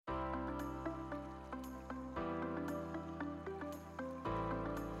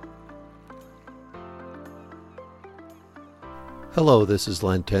Hello, this is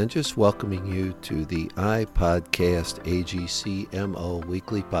Len Tenges welcoming you to the iPodcast AGCMO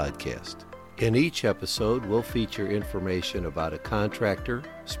Weekly Podcast. In each episode, we'll feature information about a contractor,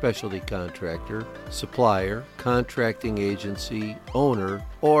 specialty contractor, supplier, contracting agency, owner,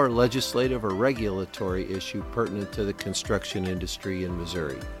 or legislative or regulatory issue pertinent to the construction industry in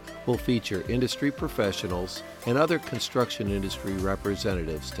Missouri. We'll feature industry professionals and other construction industry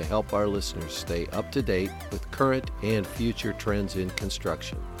representatives to help our listeners stay up to date with current and future trends in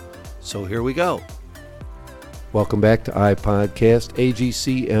construction. So here we go. Welcome back to iPodcast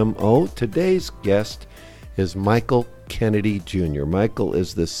AGCMO. Today's guest is Michael Kennedy Jr. Michael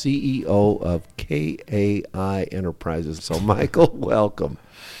is the CEO of KAI Enterprises. So Michael, welcome.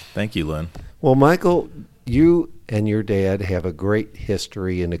 Thank you, Len. Well, Michael, you and your dad have a great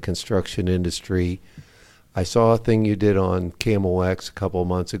history in the construction industry. I saw a thing you did on KMOX a couple of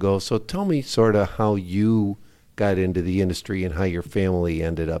months ago. So tell me sort of how you got into the industry and how your family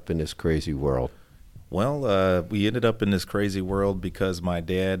ended up in this crazy world. Well, we ended up in this crazy world because my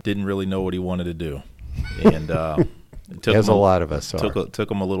dad didn't really know what he wanted to do. And it took As a lot of us are.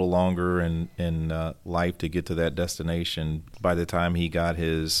 Took him a little longer in life to get to that destination. By the time he got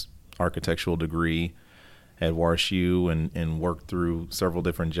his architectural degree at WashU and worked through several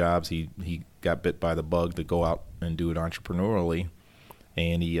different jobs, he got bit by the bug to go out and do it entrepreneurially.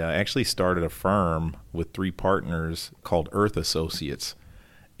 And he actually started a firm with 3 partners called Earth Associates.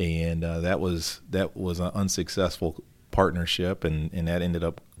 And that was an unsuccessful partnership, and that ended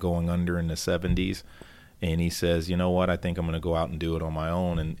up going under in the 70s. And he says, you know what, I think I'm going to go out and do it on my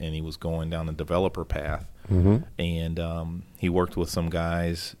own. And he was going down the developer path. Mm-hmm. And he worked with some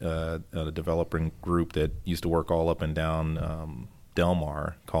guys, a developer group that used to work all up and down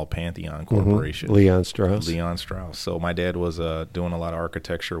Delmar called Pantheon Corporation. Mm-hmm. Leon Strauss. So my dad was doing a lot of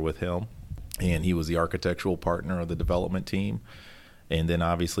architecture with him, and he was the architectural partner of the development team. And then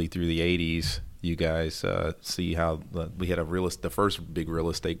obviously through the 80s, you guys see how we had the first big real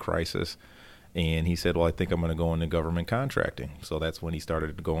estate crisis. And he said, well, I think I'm going to go into government contracting. So that's when he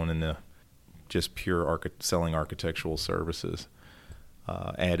started going into just pure selling architectural services.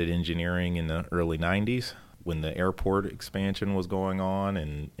 Added engineering in the early 90s when the airport expansion was going on.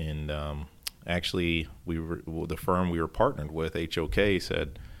 And actually, the firm we were partnered with, HOK,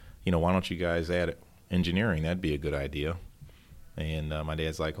 said, why don't you guys add engineering? That'd be a good idea. And my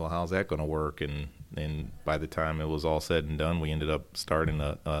dad's like, well, how's that going to work? And by the time it was all said and done, we ended up starting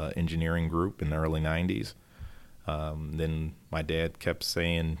a engineering group in the early 90s. Then my dad kept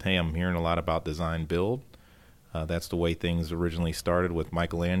saying, hey, I'm hearing a lot about design build. That's the way things originally started with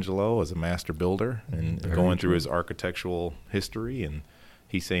Michelangelo as a master builder and going through his architectural history. And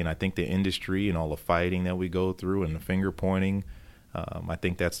he's saying, I think the industry and all the fighting that we go through and the finger pointing, I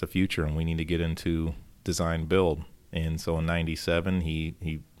think that's the future, and we need to get into design build. And so in 97,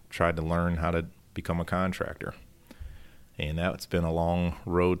 he tried to learn how to become a contractor. And that's been a long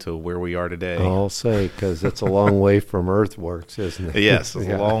road to where we are today. I'll say, because it's a long way from Earthworks, isn't it? Yes, it's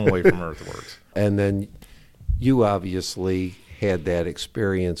a long way from Earthworks. And then you obviously had that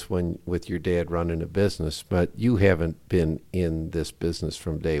experience with your dad running a business, but you haven't been in this business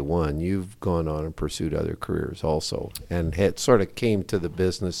from day one. You've gone on and pursued other careers also and had sort of came to the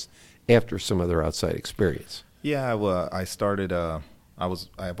business after some other outside experience. Yeah, well, I started.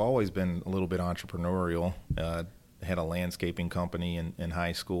 I've always been a little bit entrepreneurial. Had a landscaping company in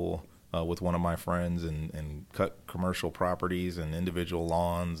high school with one of my friends, and cut commercial properties and individual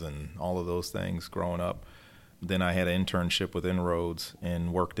lawns and all of those things growing up. Then I had an internship with Inroads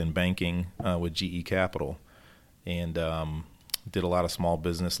and worked in banking with GE Capital, and did a lot of small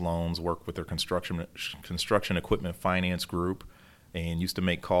business loans. Worked with their construction equipment finance group. And used to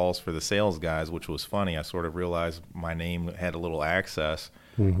make calls for the sales guys, which was funny. I sort of realized my name had a little access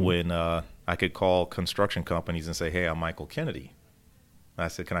when I could call construction companies and say, hey, I'm Michael Kennedy. And I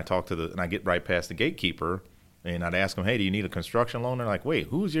said, can I talk to and I get right past the gatekeeper, and I'd ask them, hey, do you need a construction loan? They're like, wait,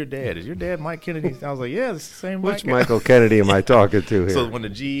 who's your dad? Is your dad Mike Kennedy? I was like, yeah, it's the same Mike. Which Michael Kennedy am I talking to here? So when the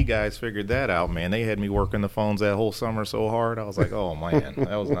GE guys figured that out, man, they had me working the phones that whole summer so hard. I was like, oh, man,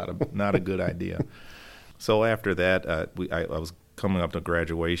 that was not a good idea. So after that, I was coming up to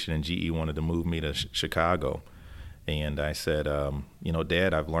graduation, and GE wanted to move me to Chicago. And I said,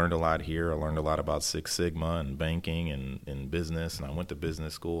 Dad, I've learned a lot here. I learned a lot about Six Sigma and banking and business, and I went to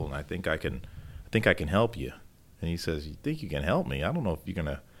business school, and I think I can help you. And he says, you think you can help me? I don't know if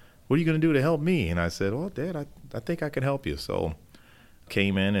what are you going to do to help me? And I said, well, Dad, I think I can help you. So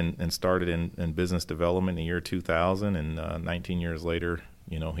came in and started in business development in the year 2000, and 19 years later,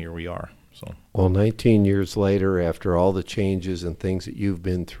 here we are. So, well, 19 years later, after all the changes and things that you've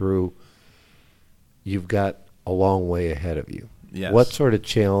been through, you've got a long way ahead of you. Yes. What sort of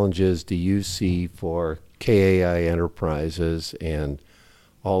challenges do you see for KAI Enterprises and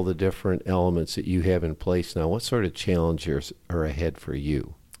all the different elements that you have in place now? What sort of challenges are ahead for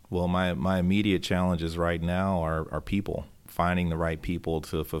you? Well, my immediate challenges right now are people, finding the right people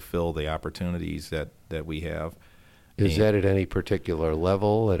to fulfill the opportunities that we have. Is that at any particular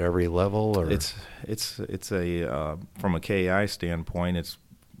level, at every level? Or? It's a from a KAI standpoint, it's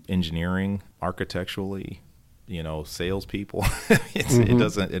engineering, architecturally, salespeople.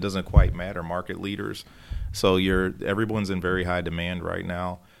 It doesn't quite matter. Market leaders. So everyone's in very high demand right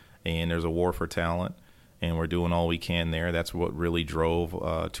now, and there's a war for talent, and we're doing all we can there. That's what really drove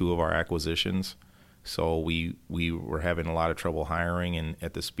 2 of our acquisitions. So we were having a lot of trouble hiring and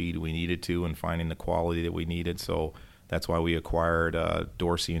at the speed we needed to and finding the quality that we needed. So that's why we acquired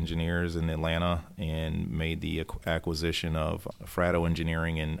Dorsey Engineers in Atlanta and made the acquisition of Fratto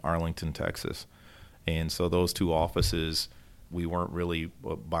Engineering in Arlington, Texas. And so those 2 offices, we weren't really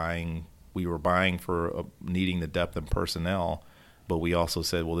buying. We were buying for needing the depth in personnel, but we also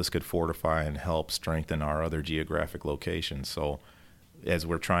said, well, this could fortify and help strengthen our other geographic locations. So as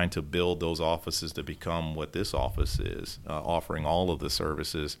we're trying to build those offices to become what this office is, offering all of the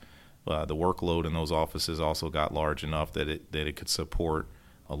services, the workload in those offices also got large enough that it could support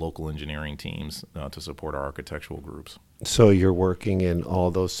local engineering teams to support our architectural groups. So you're working in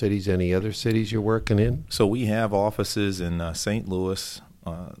all those cities. Any other cities you're working in? So we have offices in St. Louis,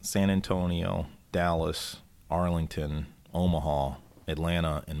 San Antonio, Dallas, Arlington, Omaha,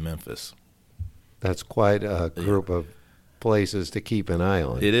 Atlanta, and Memphis. That's quite a group of places to keep an eye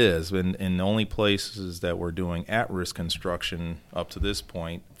on. It is, and the only places that we're doing at-risk construction up to this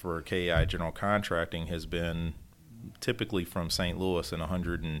point for KAI General Contracting has been typically from St. Louis in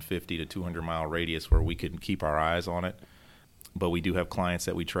 150 to 200 mile radius where we can keep our eyes on it. But we do have clients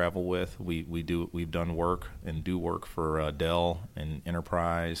that we travel with. We've done work and do work for Dell and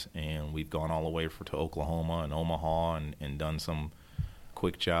Enterprise, and we've gone all the way to Oklahoma and Omaha and done some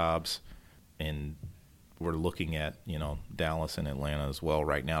quick jobs. And we're looking at Dallas and Atlanta as well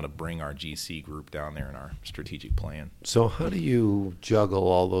right now to bring our GC group down there in our strategic plan. So how do you juggle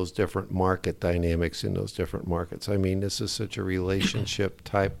all those different market dynamics in those different markets? I mean, this is such a relationship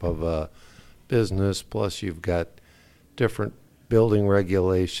type of a business, plus you've got different building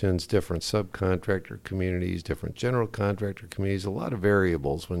regulations, different subcontractor communities, different general contractor communities, a lot of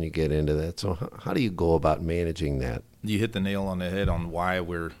variables when you get into that. So how do you go about managing that? You hit the nail on the head on why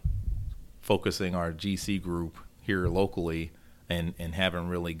we're focusing our GC group here locally and haven't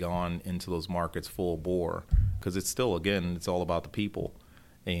really gone into those markets full bore, because it's still, again, it's all about the people.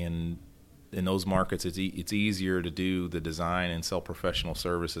 And in those markets, it's easier to do the design and sell professional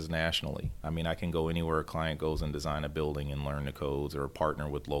services nationally. I mean, I can go anywhere a client goes and design a building and learn the codes, or partner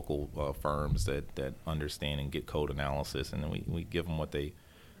with local firms that understand and get code analysis, and then we give them what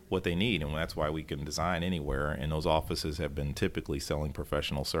they need, and that's why we can design anywhere. And those offices have been typically selling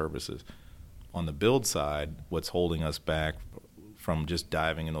professional services. On the build side, what's holding us back from just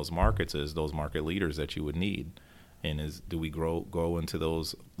diving in those markets is those market leaders that you would need. And do we go into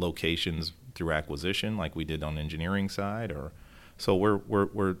those locations through acquisition like we did on the engineering side? Or so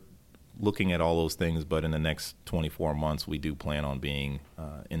we're looking at all those things, but in the next 24 months, we do plan on being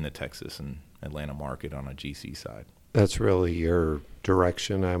in the Texas and Atlanta market on a GC side. That's really your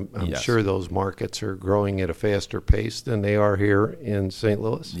direction. I'm Yes. sure those markets are growing at a faster pace than they are here in St.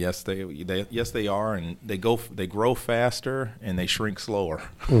 Louis. Yes, they are, and they grow faster and they shrink slower.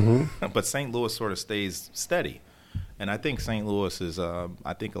 Mm-hmm. But St. Louis sort of stays steady, and I think St. Louis is.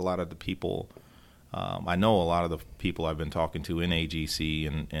 I think a lot of the people. I know a lot of the people I've been talking to in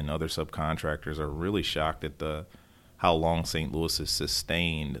AGC and other subcontractors are really shocked at how long St. Louis has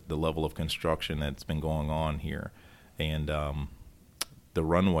sustained the level of construction that's been going on here. And the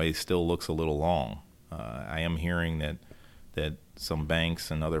runway still looks a little long. I am hearing that some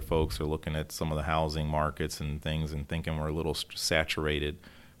banks and other folks are looking at some of the housing markets and things and thinking we're a little saturated.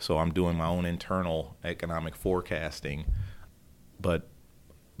 So I'm doing my own internal economic forecasting. But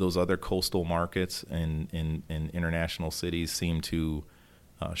those other coastal markets and international cities seem to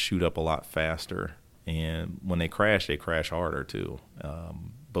shoot up a lot faster. And when they crash harder too.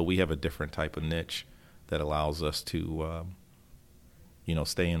 But we have a different type of niche that allows us to,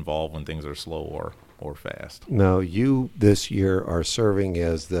 stay involved when things are slow or fast. Now, you this year are serving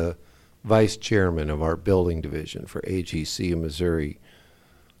as the vice chairman of our building division for AGC in Missouri.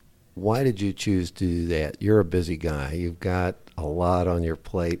 Why did you choose to do that? You're a busy guy. You've got a lot on your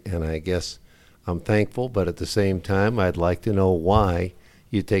plate, and I guess I'm thankful, but at the same time, I'd like to know why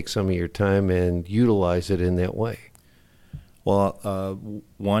you take some of your time and utilize it in that way. Well,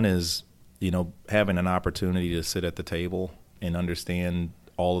 one is, having an opportunity to sit at the table and understand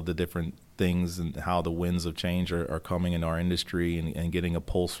all of the different things and how the winds of change are coming in our industry, and getting a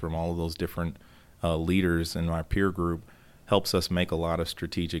pulse from all of those different leaders in my peer group helps us make a lot of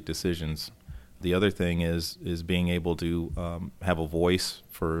strategic decisions. The other thing is being able to have a voice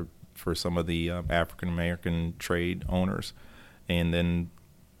for some of the African American trade owners, and then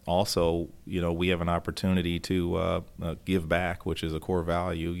also, we have an opportunity to give back, which is a core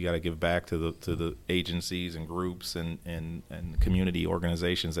value. You got to give back to the agencies and groups and community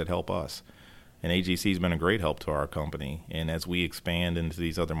organizations that help us. And AGC has been a great help to our company. And as we expand into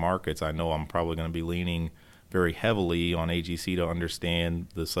these other markets, I know I'm probably going to be leaning very heavily on AGC to understand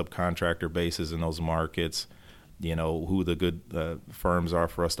the subcontractor bases in those markets, who the good firms are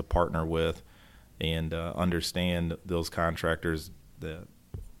for us to partner with, and understand those contractors.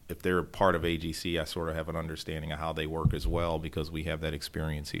 If they're part of AGC, I sort of have an understanding of how they work as well, because we have that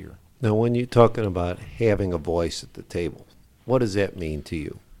experience here. Now, when you're talking about having a voice at the table, what does that mean to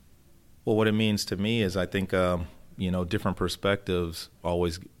you? Well, what it means to me is I think, different perspectives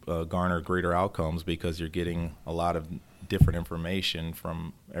always garner greater outcomes, because you're getting a lot of different information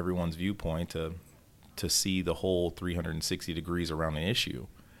from everyone's viewpoint to see the whole 360 degrees around an issue.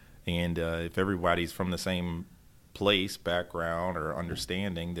 And if everybody's from the same place, background, or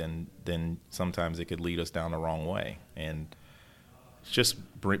understanding, then sometimes it could lead us down the wrong way. And it's just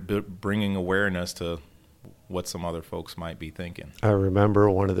bringing awareness to what some other folks might be thinking. I remember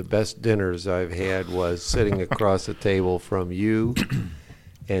one of the best dinners I've had was sitting across the table from you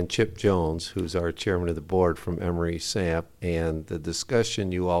and Chip Jones, who's our chairman of the board from Emory Samp, and the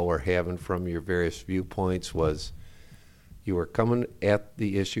discussion you all were having from your various viewpoints was you were coming at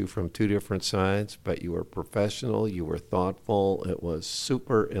the issue from two different sides, but you were professional, you were thoughtful. It was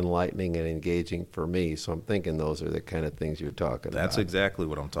super enlightening and engaging for me. So I'm thinking those are the kind of things you're talking about. That's exactly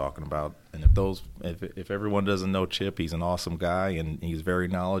what I'm talking about. And if everyone doesn't know Chip, he's an awesome guy, and he's very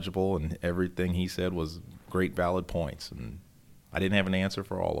knowledgeable, and everything he said was great, valid points. And I didn't have an answer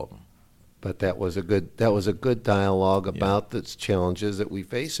for all of them. But that was a good dialogue about the challenges that we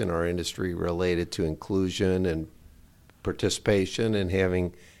face in our industry related to inclusion and participation, and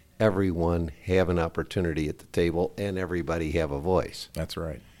having everyone have an opportunity at the table and everybody have a voice. That's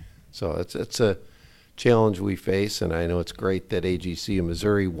right. So it's a challenge we face, and I know it's great that AGC of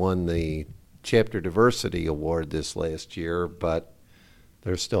Missouri won the Chapter Diversity Award this last year, but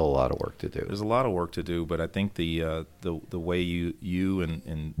there's still a lot of work to do. There's a lot of work to do, but I think the way you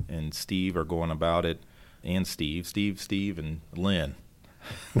and Steve are going about it, and Steve and Lynn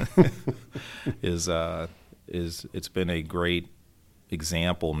is it's been a great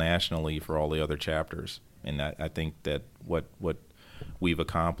example nationally for all the other chapters. And I think that what we've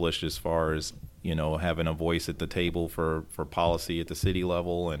accomplished as far as, having a voice at the table for policy at the city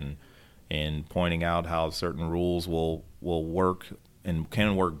level, and pointing out how certain rules will work and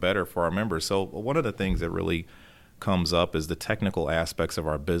can work better for our members. So one of the things that really comes up is the technical aspects of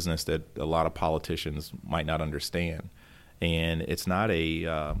our business that a lot of politicians might not understand. And it's not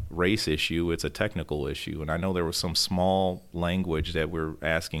a race issue, it's a technical issue. And I know there was some small language that we're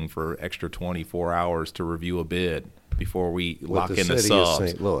asking for extra 24 hours to review a bid before we lock in the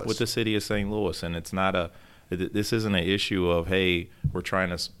subs with the city of St. Louis. And it's not this isn't an issue of, hey, we're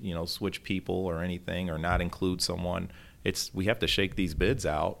trying to switch people or anything, or not include someone. We have to shake these bids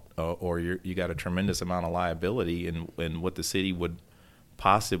out, or you got a tremendous amount of liability, and what the city would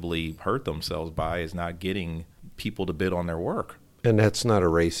possibly hurt themselves by is not getting people to bid on their work. And that's not a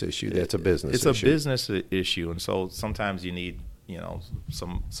race issue. That's a business issue. It's a business issue. And so sometimes you need,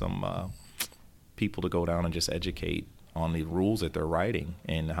 some people to go down and just educate on the rules that they're writing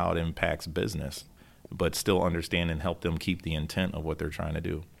and how it impacts business, but still understand and help them keep the intent of what they're trying to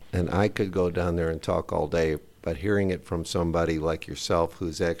do. And I could go down there and talk all day, but hearing it from somebody like yourself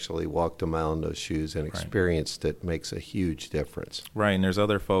who's actually walked a mile in those shoes and experienced it makes a huge difference. Right, and there's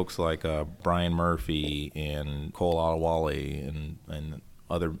other folks like Brian Murphy and Cole Alawale and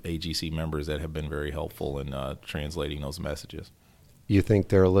other AGC members that have been very helpful in translating those messages. You think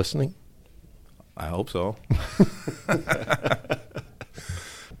they're listening? I hope so.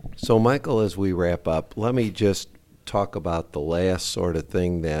 So, Michael, as we wrap up, let me just talk about the last sort of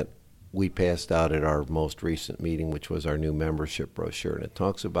thing that we passed out at our most recent meeting, which was our new membership brochure. And it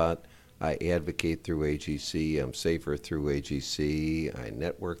talks about, I advocate through AGC, I'm safer through AGC, I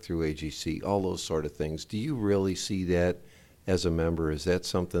network through AGC, all those sort of things. Do you really see that as a member? Is that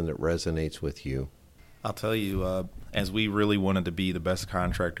something that resonates with you? I'll tell you, as we really wanted to be the best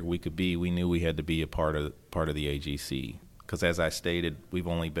contractor we could be, we knew we had to be a part of the AGC. Because as I stated, we've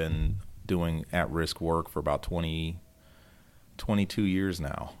only been doing at-risk work for about 22 years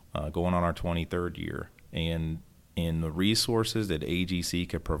now, going on our 23rd year. And And the resources that AGC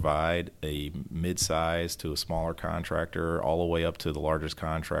could provide a mid-size to a smaller contractor all the way up to the largest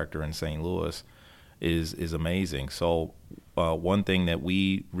contractor in St. Louis is amazing. So one thing that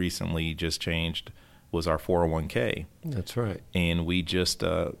we recently just changed was our 401k. That's right. And we just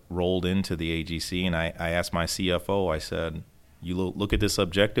rolled into the AGC, and I asked my CFO, I said, you look at this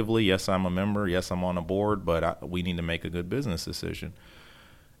objectively. Yes, I'm a member. Yes, I'm on a board, but we need to make a good business decision.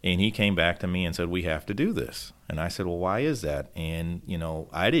 And he came back to me and said, we have to do this. And I said, well, why is that? And,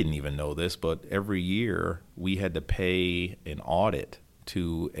 I didn't even know this, but every year we had to pay an audit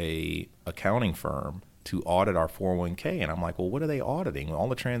to a accounting firm to audit our 401k. And I'm like, well, what are they auditing? All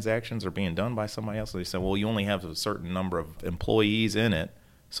the transactions are being done by somebody else. And they said, well, you only have a certain number of employees in it,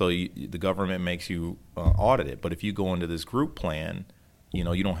 so the government makes you audit it. But if you go into this group plan, you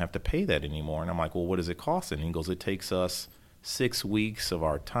don't have to pay that anymore. And I'm like, well, what does it cost? And he goes, it takes us 6 weeks of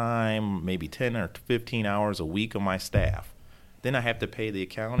our time, maybe 10 or 15 hours a week of my staff. Then I have to pay the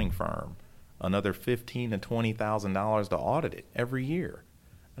accounting firm another $15,000 to $20,000 to audit it every year.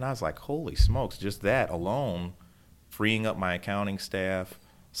 And I was like, holy smokes, just that alone, freeing up my accounting staff,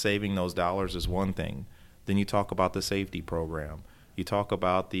 saving those dollars is one thing. Then you talk about the safety program. You talk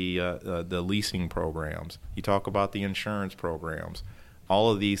about the leasing programs. You talk about the insurance programs.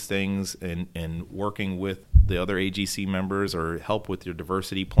 All of these things, and working with the other AGC members or help with your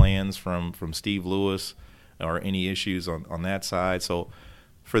diversity plans from Steve Lewis or any issues on that side. So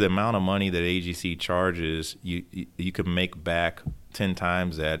for the amount of money that AGC charges, you can make back 10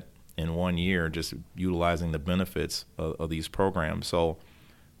 times that in 1 year just utilizing the benefits of these programs. So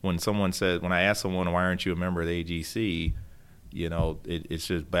when I ask someone, why aren't you a member of the AGC, it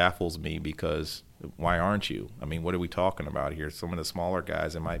just baffles me, because why aren't you? I mean, what are we talking about here? Some of the smaller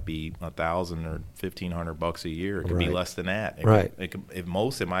guys, it might be $1,000 or $1,500 a year. It could be less than that. At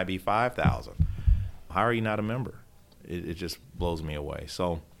most, it might be $5,000. How are you not a member? It just blows me away.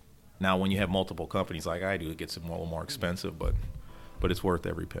 So now, when you have multiple companies like I do, it gets a little more expensive, but it's worth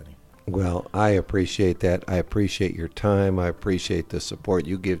every penny. Well, I appreciate that. I appreciate your time. I appreciate the support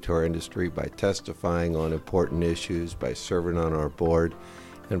you give to our industry by testifying on important issues, by serving on our board,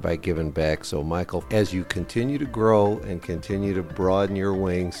 and by giving back. So, Michael, as you continue to grow and continue to broaden your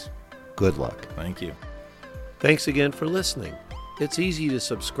wings, good luck. Thank you. Thanks again for listening. It's easy to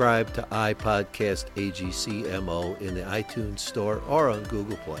subscribe to iPodcast AGCMO in the iTunes Store or on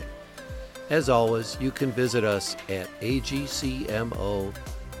Google Play. As always, you can visit us at agcmo.org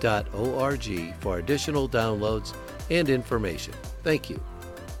for additional downloads and information. Thank you.